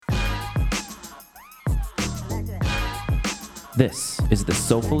This is the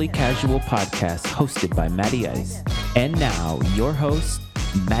Soulfully Casual podcast hosted by Matty Ice. And now, your host,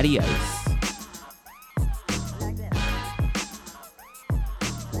 Matty Ice.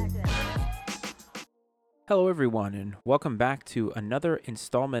 Hello, everyone, and welcome back to another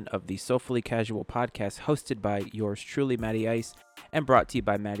installment of the Soulfully Casual podcast hosted by yours truly, Matty Ice, and brought to you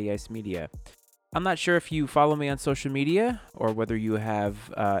by Matty Ice Media. I'm not sure if you follow me on social media or whether you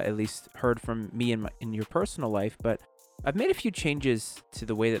have at least heard from me in your personal life, but I've made a few changes to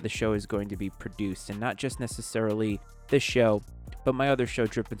the way that the show is going to be produced, and not just necessarily this show, but my other show,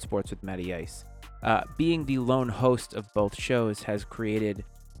 Drippin' Sports with Matty Ice. Being the lone host of both shows has created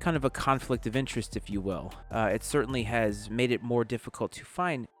kind of a conflict of interest, if you will. It certainly has made it more difficult to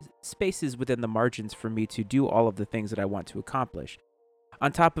find spaces within the margins for me to do all of the things that I want to accomplish.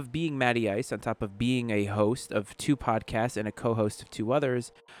 On top of being Matty Ice, on top of being a host of two podcasts and a co-host of two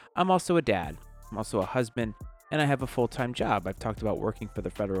others, I'm also a dad. I'm also a husband, and I have a full-time job. I've talked about working for the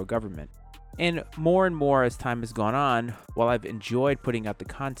federal government. And more as time has gone on, while I've enjoyed putting out the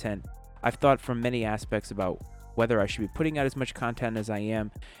content, I've thought from many aspects about whether I should be putting out as much content as I am,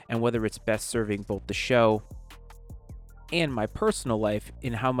 and whether it's best serving both the show and my personal life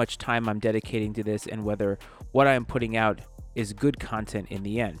in how much time I'm dedicating to this, and whether what I am putting out is good content in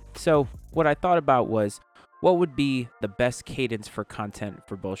the end. So what I thought about was, what would be the best cadence for content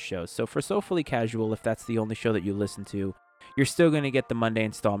for both shows? So for Soulfully Casual, if that's the only show that you listen to, you're still going to get the Monday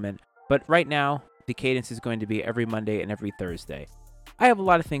installment. But right now, the cadence is going to be every Monday and every Thursday. I have a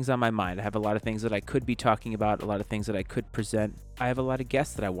lot of things on my mind. I have a lot of things that I could be talking about, a lot of things that I could present. I have a lot of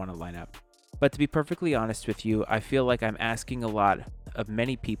guests that I want to line up. But to be perfectly honest with you, I feel like I'm asking a lot of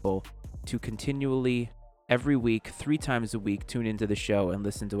many people to continually, every week, 3 times a week, tune into the show and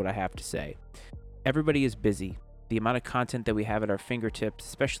listen to what I have to say. Everybody is busy. The amount of content that we have at our fingertips,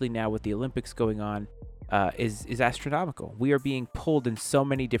 especially now with the Olympics going on, is astronomical. We are being pulled in so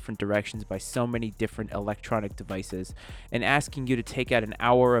many different directions by so many different electronic devices, and asking you to take out an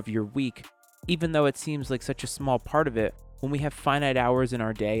hour of your week, even though it seems like such a small part of it, when we have finite hours in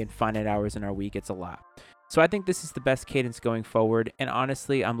our day and finite hours in our week, it's a lot. So I think this is the best cadence going forward, and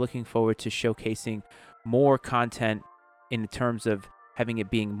honestly, I'm looking forward to showcasing more content in terms of having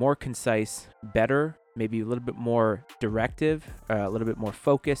it being more concise, better, maybe a little bit more directive, a little bit more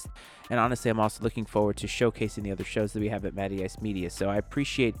focused. And honestly, I'm also looking forward to showcasing the other shows that we have at Matty Ice Media. So I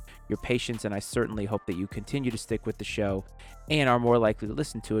appreciate your patience, and I certainly hope that you continue to stick with the show and are more likely to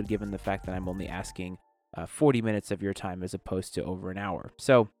listen to it, given the fact that I'm only asking 40 minutes of your time as opposed to over an hour.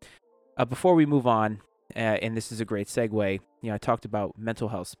 So before we move on, and this is a great segue, I talked about mental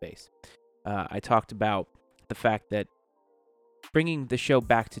health space. I talked about the fact that bringing the show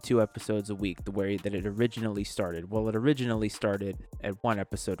back to 2 episodes a week, the way that it originally started. Well, it originally started at 1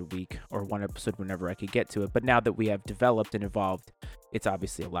 episode a week, or 1 episode whenever I could get to it. But now that we have developed and evolved, it's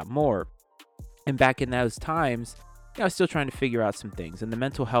obviously a lot more. And back in those times, I was still trying to figure out some things, and the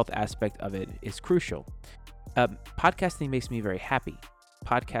mental health aspect of it is crucial. Podcasting makes me very happy.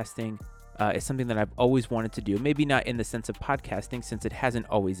 Podcasting is something that I've always wanted to do. Maybe not in the sense of podcasting, since it hasn't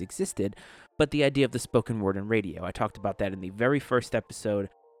always existed, but the idea of the spoken word in radio. I talked about that in the very first episode,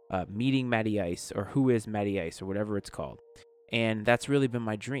 Meeting Matty Ice, or Who is Matty Ice, or whatever it's called. And that's really been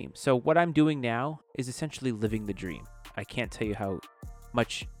my dream. So what I'm doing now is essentially living the dream. I can't tell you how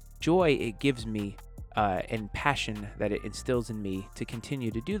much joy it gives me and passion that it instills in me to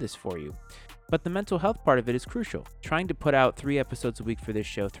continue to do this for you. But the mental health part of it is crucial. Trying to put out 3 episodes a week for this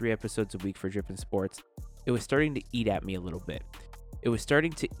show, 3 episodes a week for Drippin' Sports, it was starting to eat at me a little bit. It was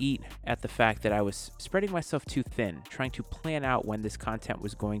starting to eat at the fact that I was spreading myself too thin, trying to plan out when this content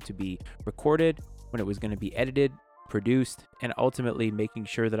was going to be recorded, when it was going to be edited, produced, and ultimately making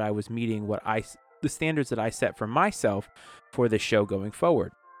sure that I was meeting the standards that I set for myself for this show going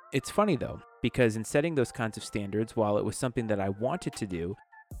forward. It's funny though, because in setting those kinds of standards, while it was something that I wanted to do,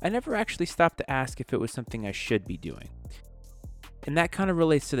 I never actually stopped to ask if it was something I should be doing. And that kind of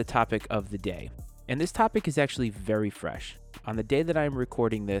relates to the topic of the day. And this topic is actually very fresh. On the day that I'm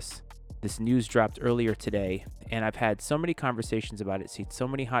recording this news dropped earlier today, and I've had so many conversations about it, seen so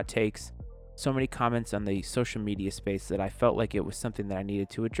many hot takes, so many comments on the social media space, that I felt like it was something that I needed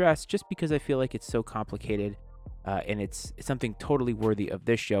to address, just because I feel like it's so complicated, and it's something totally worthy of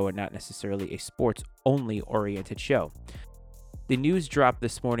this show and not necessarily a sports-only oriented show. The news dropped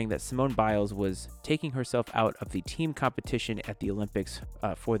this morning that Simone Biles was taking herself out of the team competition at the Olympics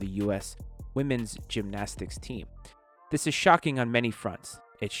for the U.S. women's gymnastics team. This is shocking on many fronts.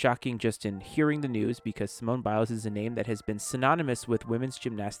 It's shocking just in hearing the news, because Simone Biles is a name that has been synonymous with women's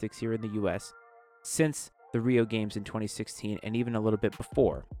gymnastics here in the U.S. since the Rio Games in 2016, and even a little bit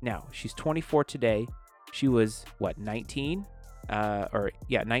before. Now, she's 24 today. She was, 19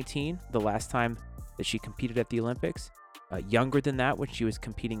 19, the last time that she competed at the Olympics. Younger than that when she was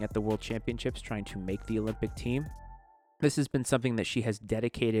competing at the World Championships, trying to make the Olympic team. This has been something that she has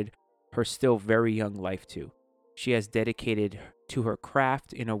dedicated her still very young life to. She has dedicated to her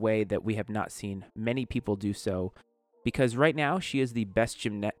craft in a way that we have not seen many people do so, because right now she is the best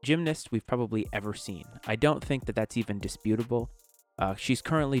gymnast we've probably ever seen. I don't think that that's even disputable. She's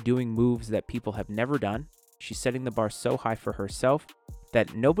currently doing moves that people have never done. She's setting the bar so high for herself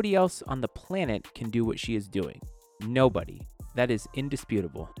that nobody else on the planet can do what she is doing. Nobody. That is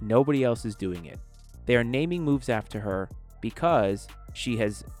indisputable. Nobody else is doing it. They are naming moves after her because she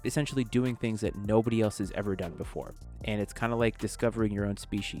has essentially doing things that nobody else has ever done before. And it's kind of like discovering your own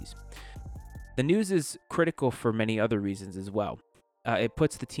species. The news is critical for many other reasons as well. It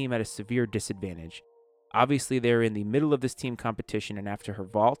puts the team at a severe disadvantage. Obviously, they're in the middle of this team competition, and after her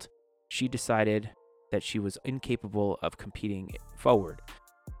vault, she decided that she was incapable of competing forward.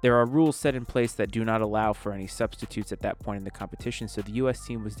 There are rules set in place that do not allow for any substitutes at that point in the competition, so the U.S.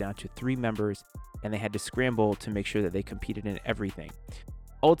 team was down to 3 members, and they had to scramble to make sure that they competed in everything.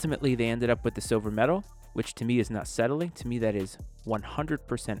 Ultimately, they ended up with the silver medal, which to me is not settling. To me, that is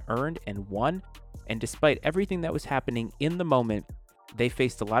 100% earned and won. And despite everything that was happening in the moment, they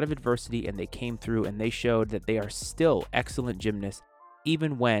faced a lot of adversity and they came through, and they showed that they are still excellent gymnasts,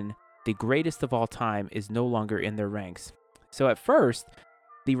 even when the greatest of all time is no longer in their ranks. So at first,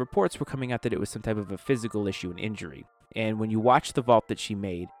 the reports were coming out that it was some type of a physical issue, an injury. And when you watch the vault that she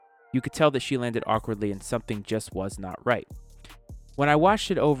made, you could tell that she landed awkwardly and something just was not right. When I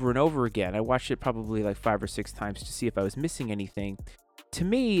watched it over and over again, I watched it probably like 5 or 6 times to see if I was missing anything. To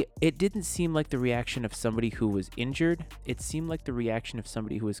me, it didn't seem like the reaction of somebody who was injured. It seemed like the reaction of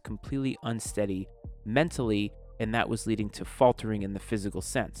somebody who was completely unsteady mentally, and that was leading to faltering in the physical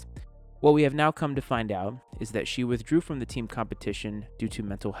sense. What we have now come to find out is that she withdrew from the team competition due to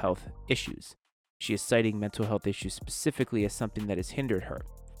mental health issues. She is citing mental health issues specifically as something that has hindered her.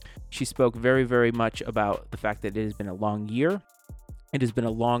 She spoke very, very much about the fact that it has been a long year. It has been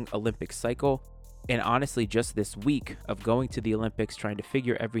a long Olympic cycle. And honestly, just this week of going to the Olympics, trying to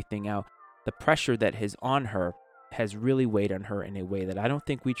figure everything out, the pressure that is on her has really weighed on her in a way that I don't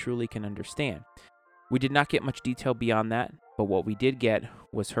think we truly can understand. We did not get much detail beyond that, but what we did get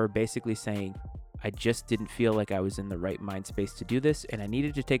was her basically saying, I just didn't feel like I was in the right mind space to do this, and I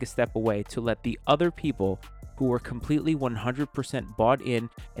needed to take a step away to let the other people who were completely 100% bought in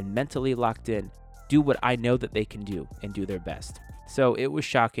and mentally locked in do what I know that they can do and do their best. So it was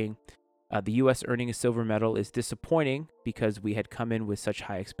shocking. The U.S. earning a silver medal is disappointing because we had come in with such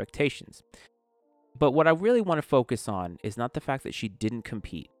high expectations. But what I really want to focus on is not the fact that she didn't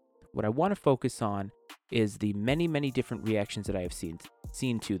compete. What I want to focus on is the many, many different reactions that I have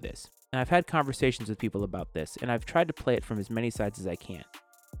seen to this. And I've had conversations with people about this, and I've tried to play it from as many sides as I can.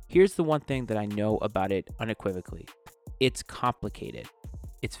 Here's the one thing that I know about it unequivocally. It's complicated.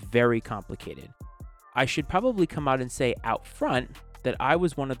 It's very complicated. I should probably come out and say out front that I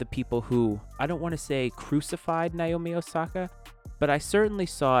was one of the people who, I don't want to say crucified Naomi Osaka, but I certainly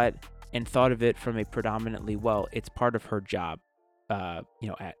saw it and thought of it from a predominantly, well, it's part of her job,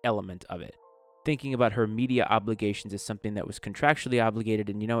 element of it. Thinking about her media obligations as something that was contractually obligated,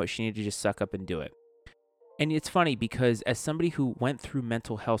 and you know what, she needed to just suck up and do it. And it's funny because as somebody who went through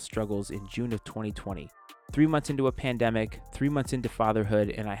mental health struggles in June of 2020, 3 months into a pandemic, 3 months into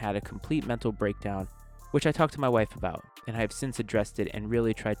fatherhood, and I had a complete mental breakdown, which I talked to my wife about, and I have since addressed it and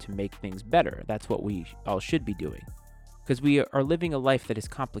really tried to make things better. That's what we all should be doing. Because we are living a life that is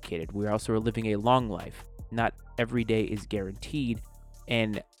complicated. We also are living a long life. Not every day is guaranteed,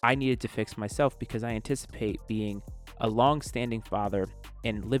 and I needed to fix myself because I anticipate being a long-standing father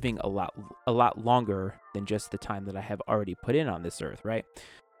and living a lot longer than just the time that I have already put in on this earth, right?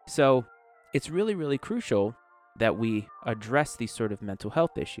 So it's really, really crucial that we address these sort of mental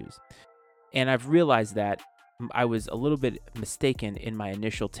health issues. And I've realized that I was a little bit mistaken in my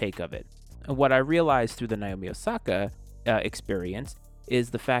initial take of it. And what I realized through the Naomi Osaka experience is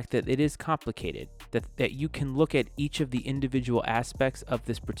the fact that it is complicated, that you can look at each of the individual aspects of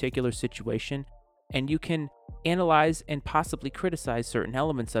this particular situation, and you can analyze and possibly criticize certain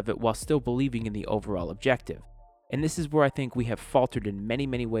elements of it while still believing in the overall objective. And this is where I think we have faltered in many,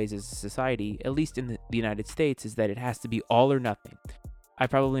 many ways as a society, at least in the United States, is that it has to be all or nothing. I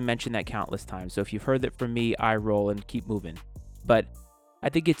probably mentioned that countless times, so if you've heard that from me, I roll and keep moving. But I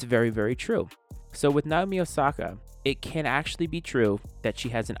think it's very, very true. So with Naomi Osaka, it can actually be true that she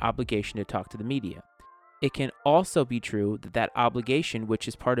has an obligation to talk to the media. It can also be true that that obligation, which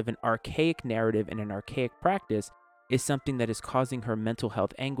is part of an archaic narrative and an archaic practice, is something that is causing her mental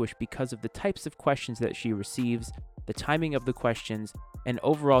health anguish because of the types of questions that she receives, the timing of the questions, and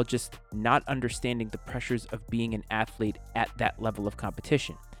overall just not understanding the pressures of being an athlete at that level of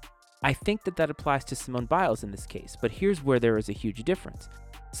competition. I think that applies to Simone Biles in this case, but here's where there is a huge difference.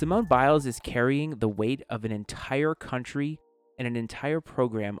 Simone Biles is carrying the weight of an entire country and an entire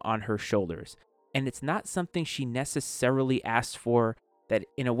program on her shoulders, and it's not something she necessarily asked for, that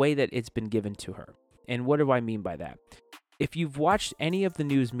in a way that it's been given to her. And what do I mean by that? If you've watched any of the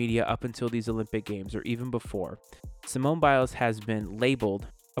news media up until these Olympic Games or even before, Simone Biles has been labeled,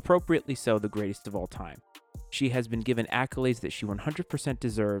 appropriately so, the greatest of all time. She has been given accolades that she 100%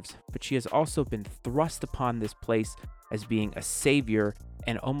 deserves, but she has also been thrust upon this place as being a savior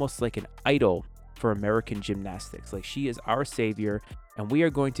and almost like an idol for American gymnastics. Like, she is our savior, and we are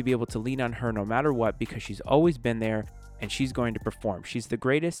going to be able to lean on her no matter what, because she's always been there and she's going to perform. She's the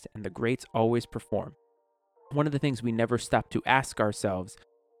greatest, and the greats always perform. One of the things we never stop to ask ourselves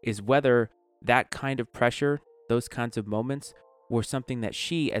is whether that kind of pressure, those kinds of moments, were something that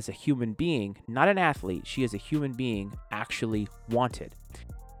she as a human being, not an athlete, she as a human being actually wanted.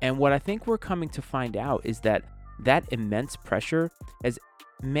 And what I think we're coming to find out is that that immense pressure has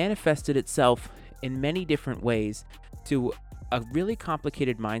manifested itself in many different ways to a really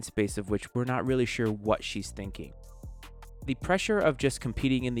complicated mind space of which we're not really sure what she's thinking. The pressure of just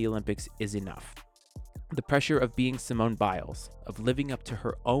competing in the Olympics is enough. The pressure of being Simone Biles, of living up to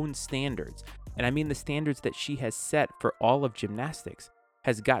her own standards, and I mean the standards that she has set for all of gymnastics,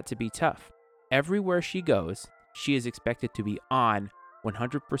 has got to be tough. Everywhere she goes, she is expected to be on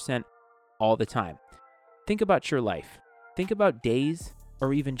 100% all the time. Think about your life. Think about days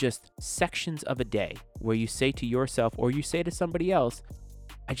or even just sections of a day where you say to yourself or you say to somebody else,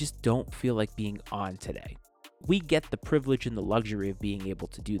 I just don't feel like being on today. We get the privilege and the luxury of being able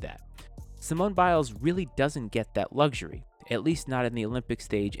to do that. Simone Biles really doesn't get that luxury, at least not in the Olympic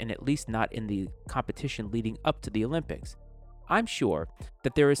stage, and at least not in the competition leading up to the Olympics. I'm sure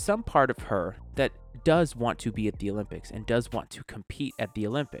that there is some part of her that does want to be at the Olympics and does want to compete at the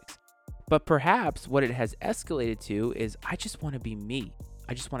Olympics. But perhaps what it has escalated to is, I just want to be me.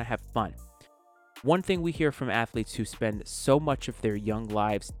 I just want to have fun. One thing we hear from athletes who spend so much of their young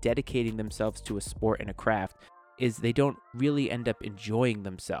lives dedicating themselves to a sport and a craft is they don't really end up enjoying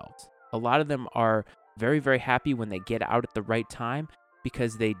themselves. A lot of them are very, very happy when they get out at the right time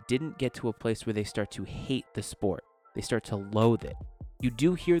because they didn't get to a place where they start to hate the sport. They start to loathe it. You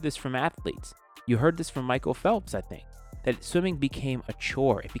do hear this from athletes. You heard this from Michael Phelps, I think, that swimming became a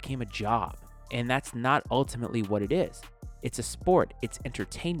chore. It became a job. And that's not ultimately what it is. It's a sport. It's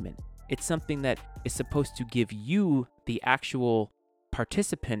entertainment. It's something that is supposed to give you, the actual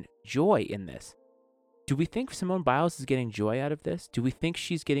participant, joy in this. Do we think Simone Biles is getting joy out of this? Do we think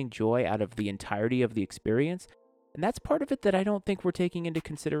she's getting joy out of the entirety of the experience? And that's part of it that I don't think we're taking into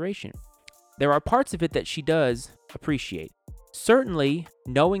consideration. There are parts of it that she does appreciate. Certainly,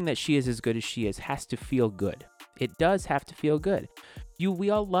 knowing that she is as good as she is has to feel good. It does have to feel good.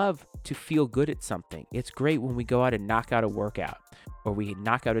 We all love to feel good at something. It's great when we go out and knock out a workout, or we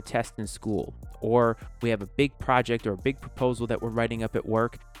knock out a test in school, or we have a big project or a big proposal that we're writing up at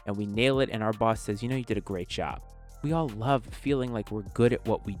work and we nail it and our boss says, you did a great job. We all love feeling like we're good at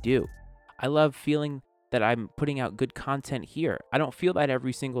what we do. I love feeling that I'm putting out good content here. I don't feel that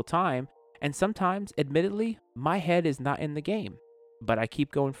every single time. And sometimes, admittedly, my head is not in the game, but I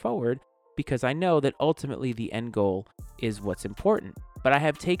keep going forward because I know that ultimately the end goal is what's important. But I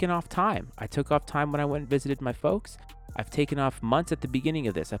have taken off time. I took off time when I went and visited my folks. I've taken off months at the beginning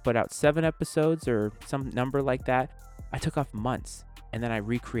of this. I put out 7 episodes or some number like that. I took off months and then I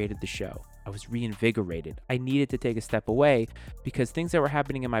recreated the show. I was reinvigorated. I needed to take a step away because things that were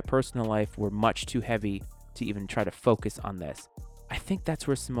happening in my personal life were much too heavy to even try to focus on this. I think that's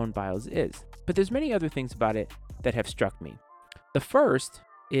where Simone Biles is. But there's many other things about it that have struck me. The first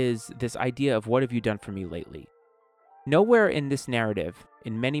is this idea of what have you done for me lately? Nowhere in this narrative,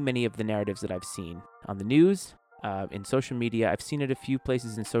 in many, many of the narratives that I've seen on the news, in social media, I've seen it a few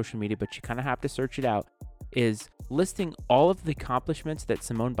places in social media, but you kind of have to search it out, is listing all of the accomplishments that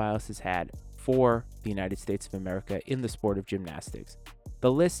Simone Biles has had for the United States of America in the sport of gymnastics.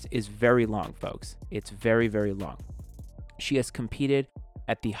 The list is very long, folks. It's very, very long. She has competed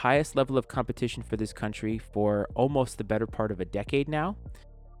at the highest level of competition for this country for almost the better part of a decade now.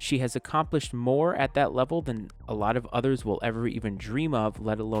 She has accomplished more at that level than a lot of others will ever even dream of,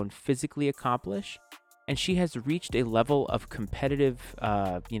 let alone physically accomplish. And she has reached a level of competitive,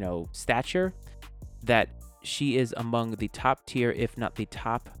 stature that she is among the top tier, if not the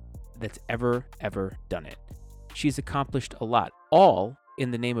top, that's ever done it. She's accomplished a lot, all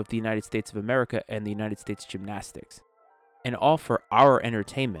in the name of the United States of America and the United States gymnastics. And all for our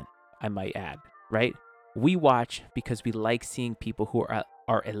entertainment, I might add, right? We watch because we like seeing people who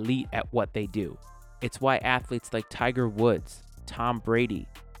are elite at what they do. It's why athletes like Tiger Woods, Tom Brady,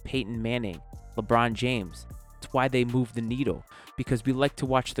 Peyton Manning, LeBron James, it's why they move the needle, because we like to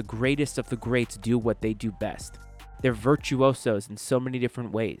watch the greatest of the greats do what they do best. They're virtuosos in so many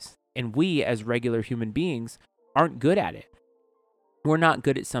different ways, and we, as regular human beings, aren't good at it. We're not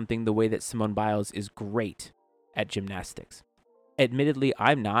good at something the way that Simone Biles is great at gymnastics. Admittedly,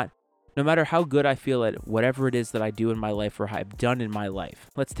 I'm not. No matter how good I feel at whatever it is that I do in my life or have done in my life.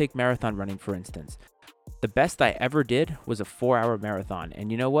 Let's take marathon running, for instance. The best I ever did was a 4-hour marathon.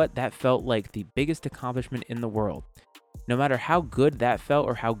 And you know what? That felt like the biggest accomplishment in the world. No matter how good that felt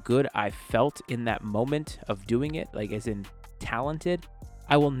or how good I felt in that moment of doing it, like as in talented,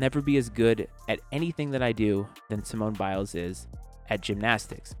 I will never be as good at anything that I do than Simone Biles is at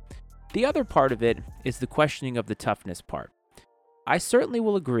gymnastics. The other part of it is the questioning of the toughness part. I certainly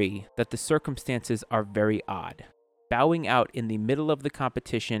will agree that the circumstances are very odd. Bowing out in the middle of the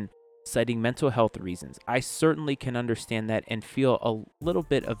competition, citing mental health reasons. I certainly can understand that and feel a little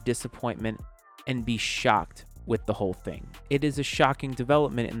bit of disappointment and be shocked with the whole thing. It is a shocking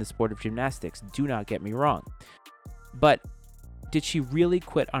development in the sport of gymnastics, do not get me wrong. But did she really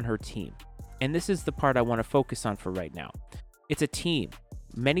quit on her team? And this is the part I want to focus on for right now. It's a team.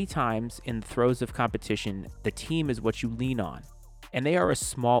 Many times in the throes of competition, the team is what you lean on. And they are a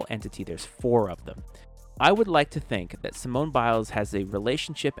small entity. There's 4 of them. I would like to think that Simone Biles has a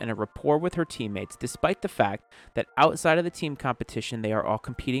relationship and a rapport with her teammates, despite the fact that outside of the team competition, they are all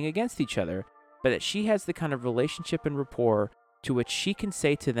competing against each other, but that she has the kind of relationship and rapport to which she can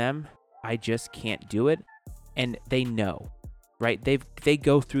say to them, I just can't do it. And they know, right? They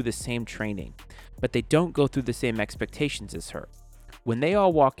go through the same training, but they don't go through the same expectations as her. When they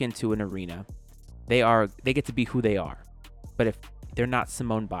all walk into an arena, they get to be who they are. But if they're not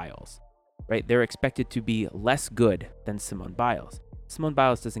Simone Biles, right? They're expected to be less good than Simone Biles. Simone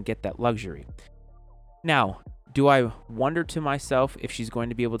Biles doesn't get that luxury. Now, do I wonder to myself if she's going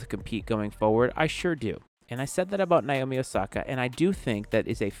to be able to compete going forward? I sure do. And I said that about Naomi Osaka, and I do think that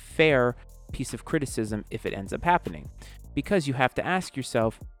is a fair piece of criticism if it ends up happening. Because you have to ask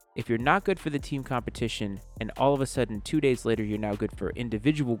yourself, if you're not good for the team competition, and all of a sudden 2 days later you're now good for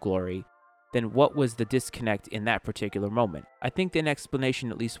individual glory, then what was the disconnect in that particular moment? I think an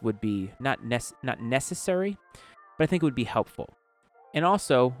explanation at least would be not necessary, but I think it would be helpful. And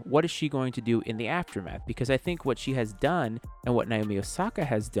also, what is she going to do in the aftermath? Because I think what she has done and what Naomi Osaka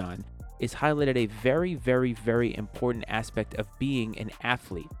has done is highlighted a very, very, very important aspect of being an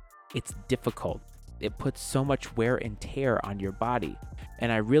athlete. It's difficult. It puts so much wear and tear on your body.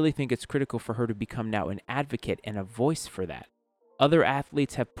 And I really think it's critical for her to become now an advocate and a voice for that. Other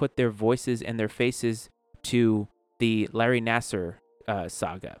athletes have put their voices and their faces to the Larry Nassar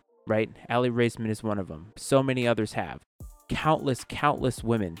saga, right? Aly Raisman is one of them. So many others have. Countless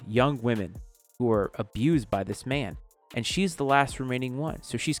women, young women, who were abused by this man. And she's the last remaining one.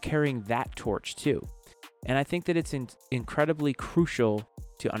 So she's carrying that torch too. And I think that it's incredibly crucial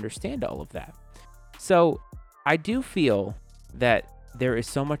to understand all of that. So I do feel that there is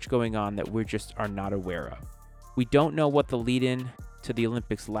so much going on that we just are not aware of. We don't know what the lead-in to the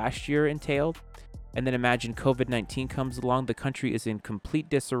Olympics last year entailed. And then imagine COVID-19 comes along. The country is in complete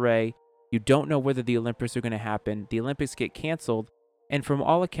disarray. You don't know whether the Olympics are going to happen. The Olympics get canceled. And from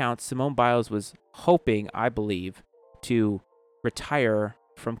all accounts, Simone Biles was hoping, I believe, to retire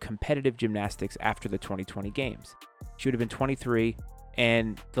from competitive gymnastics after the 2020 games. She would have been 23.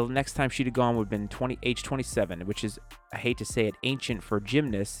 And the next time she'd have gone would have been age 27, which is, I hate to say it, ancient for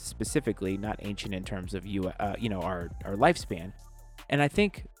gymnasts specifically, not ancient in terms of our lifespan. And I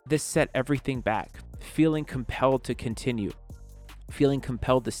think this set everything back, feeling compelled to continue, feeling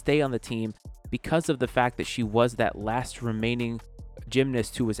compelled to stay on the team because of the fact that she was that last remaining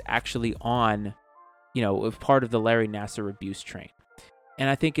gymnast who was actually on, part of the Larry Nassar abuse train. And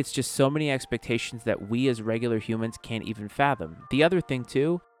I think it's just so many expectations that we as regular humans can't even fathom. The other thing,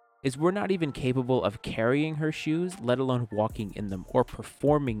 too, is we're not even capable of carrying her shoes, let alone walking in them or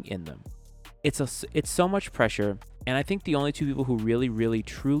performing in them. It's so much pressure. And I think the only 2 people who really, really,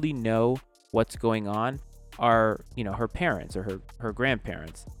 truly know what's going on are, her parents or her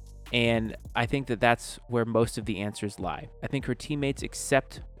grandparents. And I think that that's where most of the answers lie. I think her teammates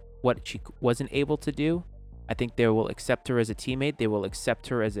accept what she wasn't able to do. I think they will accept her as a teammate. They will accept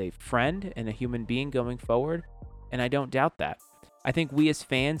her as a friend and a human being going forward. And I don't doubt that. I think we as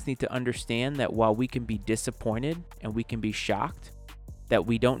fans need to understand that while we can be disappointed and we can be shocked, that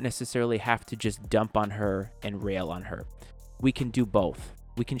we don't necessarily have to just dump on her and rail on her. We can do both.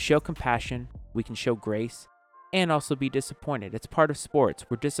 We can show compassion. We can show grace. and also be disappointed. It's part of sports.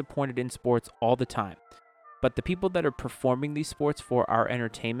 We're disappointed in sports all the time. But the people that are performing these sports for our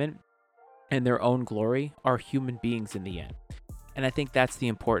entertainment and their own glory are human beings in the end. And I think that's the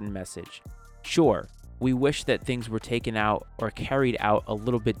important message. Sure, we wish that things were taken out or carried out a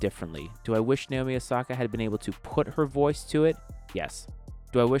little bit differently. Do I wish Naomi Osaka had been able to put her voice to it? Yes.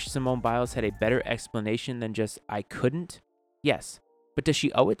 Do I wish Simone Biles had a better explanation than just I couldn't? Yes. But does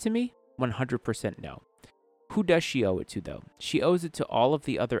she owe it to me? 100% no. Who does she owe it to, though? She owes it to all of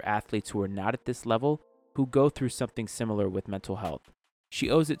the other athletes who are not at this level, who go through something similar with mental health. She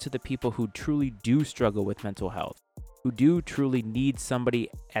owes it to the people who truly do struggle with mental health, who do truly need somebody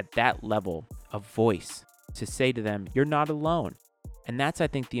at that level, a voice, to say to them, you're not alone. And that's, I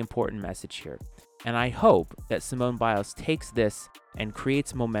think, the important message here. And I hope that Simone Biles takes this and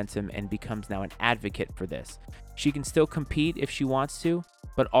creates momentum and becomes now an advocate for this. She can still compete if she wants to,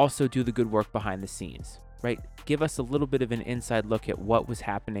 but also do the good work behind the scenes, right? Give us a little bit of an inside look at what was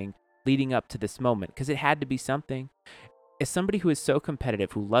happening leading up to this moment, because it had to be something. As somebody who is so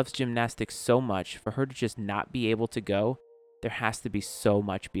competitive, who loves gymnastics so much, for her to just not be able to go, there has to be so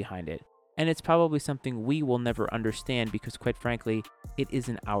much behind it. And it's probably something we will never understand because, quite frankly, it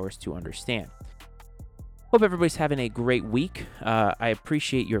isn't ours to understand. Hope everybody's having a great week. I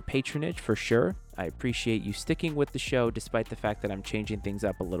appreciate your patronage for sure. I appreciate you sticking with the show despite the fact that I'm changing things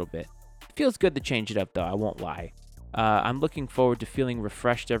up a little bit. It feels good to change it up, though, I won't lie. I'm looking forward to feeling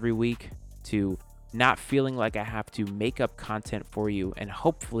refreshed every week, to not feeling like I have to make up content for you, and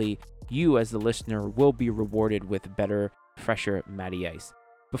hopefully you as the listener will be rewarded with better, fresher Matty Ice.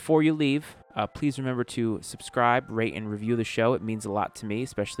 Before you leave, please remember to subscribe, rate, and review the show. It means a lot to me,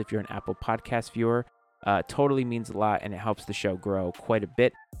 especially if you're an Apple Podcast viewer. Totally means a lot, and it helps the show grow quite a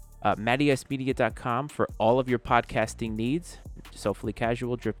bit. MattyIceMedia.com for all of your podcasting needs. Soulfully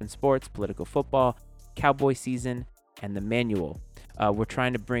Casual, Drippin' Sports, Political Football, Cowboy Season, and The Manual. We're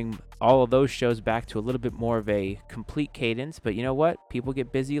trying to bring all of those shows back to a little bit more of a complete cadence, but you know what? People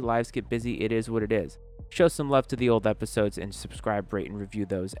get busy, lives get busy, it is what it is. Show some love to the old episodes and subscribe, rate, and review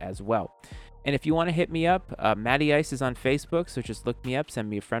those as well. And if you want to hit me up, Matty Ice is on Facebook, so just look me up, send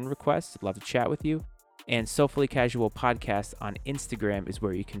me a friend request. I'd love to chat with you. And Soulfully Casual Podcast on Instagram is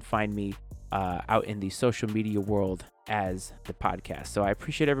where you can find me out in the social media world as the podcast. So I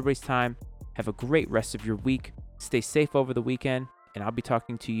appreciate everybody's time. Have a great rest of your week. Stay safe over the weekend, and I'll be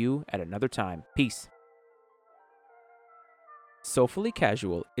talking to you at another time. Peace. Soulfully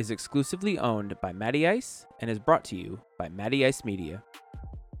Casual is exclusively owned by Matty Ice and is brought to you by Matty Ice Media.